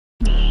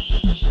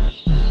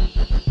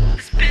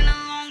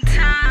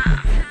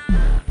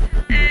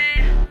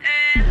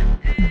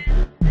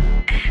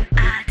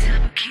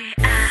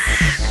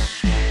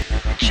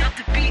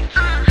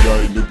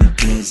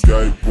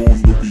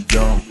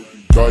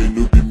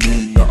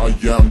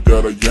I am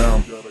that I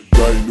am.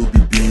 Guy no be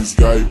beans,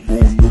 guy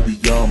bone no be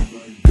yam.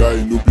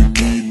 Guy no be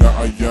me, now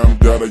I am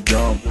that I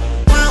am.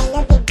 Guy no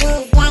be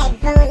beans, guy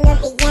bone no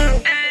be yam.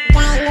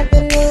 Guy no be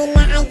me,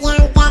 now I am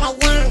that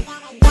I am.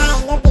 Guy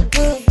no be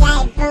beans,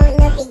 guy bone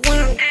no be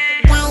yam.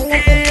 Guy no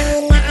be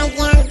me, now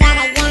I am that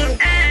I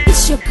am.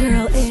 It's your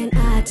girl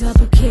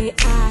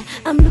N-I-double-K-I.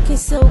 I'm looking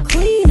so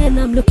clean and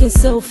I'm looking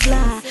so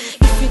fly.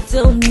 If you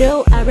don't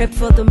know, I rap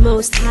for the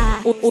most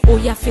high. Oh,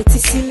 yeah, fetty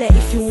sile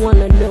if you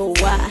wanna know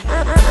why.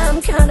 I'm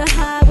kinda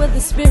high with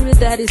the spirit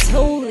that is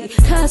holy.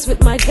 Cause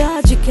with my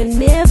God you can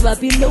never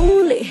be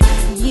lonely.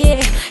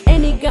 Yeah,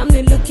 any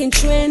gamble looking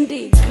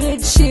trendy.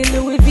 Good shit,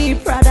 Louis V,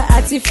 Prada,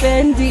 Ati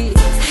Fendi.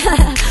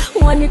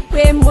 Money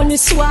pay, money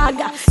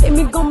swagger. Let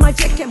me go my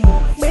check and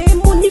pay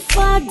money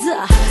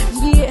father.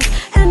 Yeah,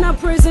 and I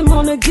praise him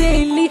on a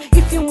daily.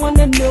 If you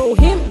wanna know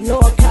him,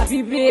 Lord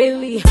Copy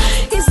Bailey.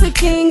 He's the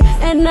king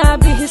and I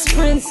be his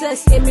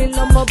princess. Emi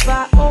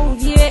Lomoba, oh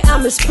yeah,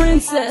 I'm his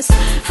princess.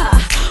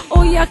 Ha,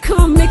 oh yeah,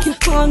 come make you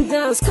calm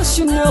down. Cause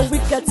you know we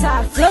got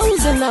our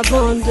flows in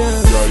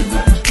abundance. Guy no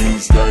be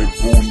beans, guy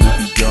bone no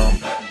be yam.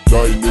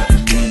 Guy no be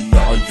me,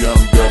 now I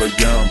am that I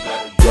am.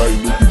 Guy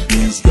no be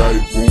beans, guy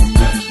bone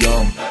no be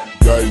yam.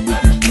 Guy no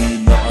be me,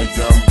 now I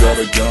am that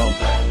I am.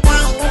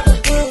 Guy no be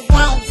beans,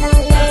 guy bone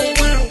no be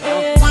yam.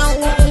 Guy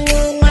no be me,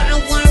 now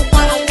I am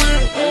that I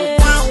am.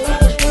 Guy no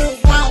be beans,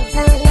 guy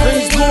bone no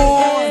be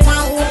yam.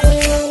 Guy no be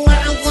me, now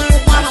I am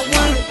that I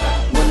am.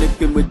 Wọ́n ní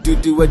pé mo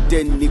dúdú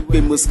ọdẹ ní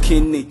pé mo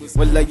skinny.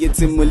 Wọ́n láyé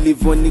tí mo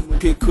live wọ́n ní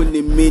pé kò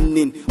ní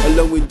meaning.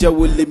 Ọlọ́run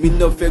ìjẹ́wọ́ lèmi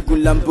náà fẹ́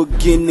gun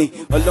Lamborghini.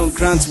 Ọlọ́run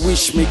grant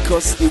wish me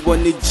cause ìwọ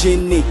ni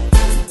genie.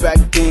 Back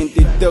then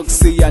the dog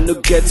say I no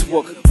get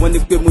work. Wọ́n ní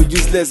pé mo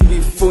useless bí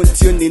phone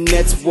tí ó ní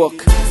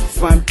network.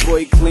 Fine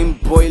boy, clean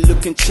boy,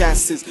 looking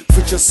chassis.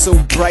 Future so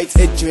bright,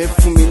 ẹjọ́ ẹ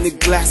fún mi ní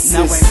glasses.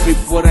 Now I reap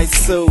what I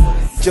sow,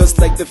 just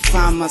like the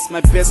farmers.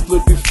 My best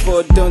clothes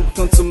before don't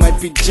turn to my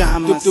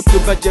pajamas. Tó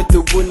bá jẹ́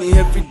tòwó ni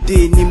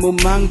everyday ni mo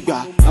máa ń gbà.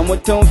 Àwọn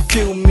tó ń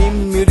feel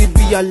mi rí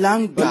bí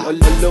aláǹgbá.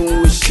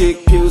 Ọlọ́run ò ṣe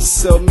pé ó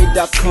sọ mí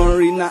dà kan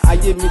rí. Na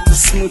ayé mi too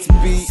smooth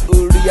bí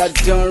orí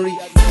adánrí.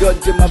 God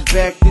dey my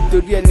back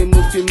nítorí ẹni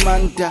mo fi máa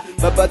ń dà.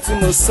 Bàbá tí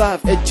mo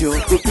serve ẹjọ́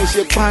kò kí n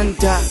ṣe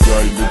pàǹdà.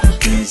 Guy no be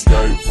beans,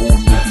 guy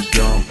bone no be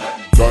yam.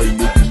 Guy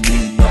no be me,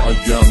 now I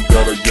am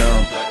that I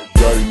am.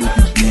 Guy no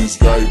be beans,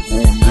 guy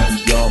bone no be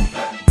yam.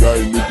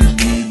 Guy no be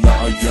me,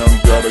 now I am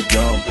that I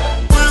am.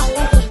 Guy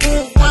no be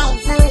beans, guy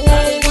bone no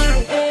be yam.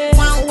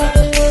 Guy no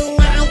be me,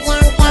 now I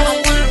am that I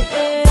am.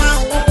 Guy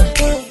no be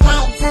beans,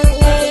 guy bone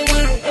no be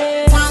yam.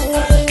 Guy no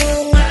be me,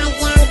 now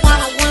I am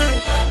that I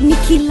am.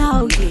 Nikki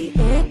Laoye,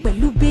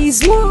 pẹ̀lú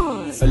base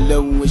one.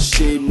 Ọlọ́run ò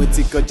ṣe mo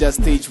ti kọjá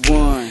stage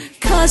 1.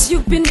 Cause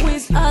you've been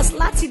with us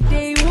láti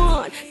day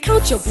one.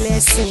 Count your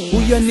blessings. Who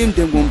your name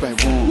them one by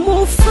one?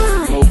 More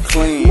fine, More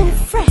clean, more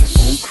fresh,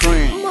 more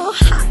cream, more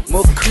hot,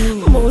 more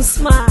cool, more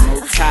smile,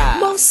 more tight,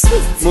 more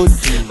sweet, more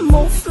deep,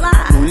 more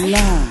fly. more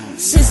lies.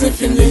 Sísè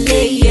fi mi lé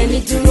ẹni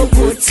dúró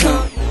kò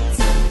tán.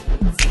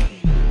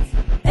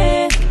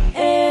 Eh,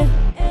 eh,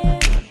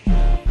 eh,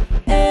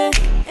 eh,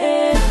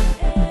 eh,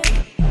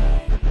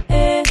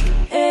 eh,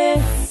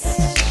 eh.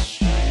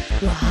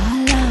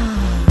 Wahala.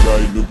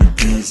 Guy no be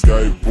beans,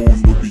 guy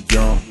bone no be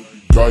yam.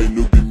 Guy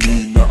no be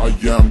me, now I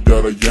am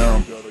that I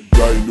am.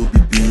 Guy no be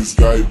beans,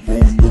 guy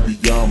bone no be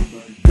yam.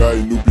 Guy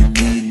no be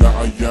me, now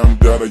I am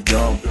that I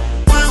am.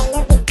 Guy no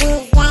be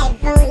beans, guy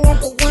bone no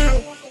be yam.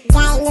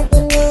 Guy no be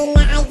me,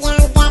 now I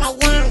am that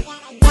I am.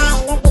 Guy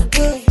no be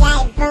beans,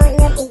 guy bone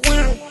no be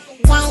yam.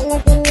 Guy no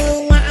be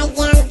me, now I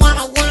am that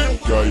I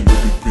am. Guy no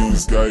be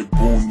beans, guy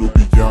bone no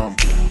be yam.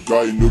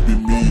 Guy no be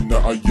me, now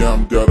I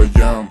am that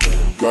I am.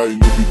 Guy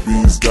no be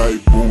beans, guy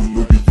bone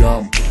no be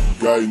yam.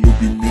 Guy no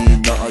be me,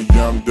 now I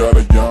am that I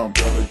am.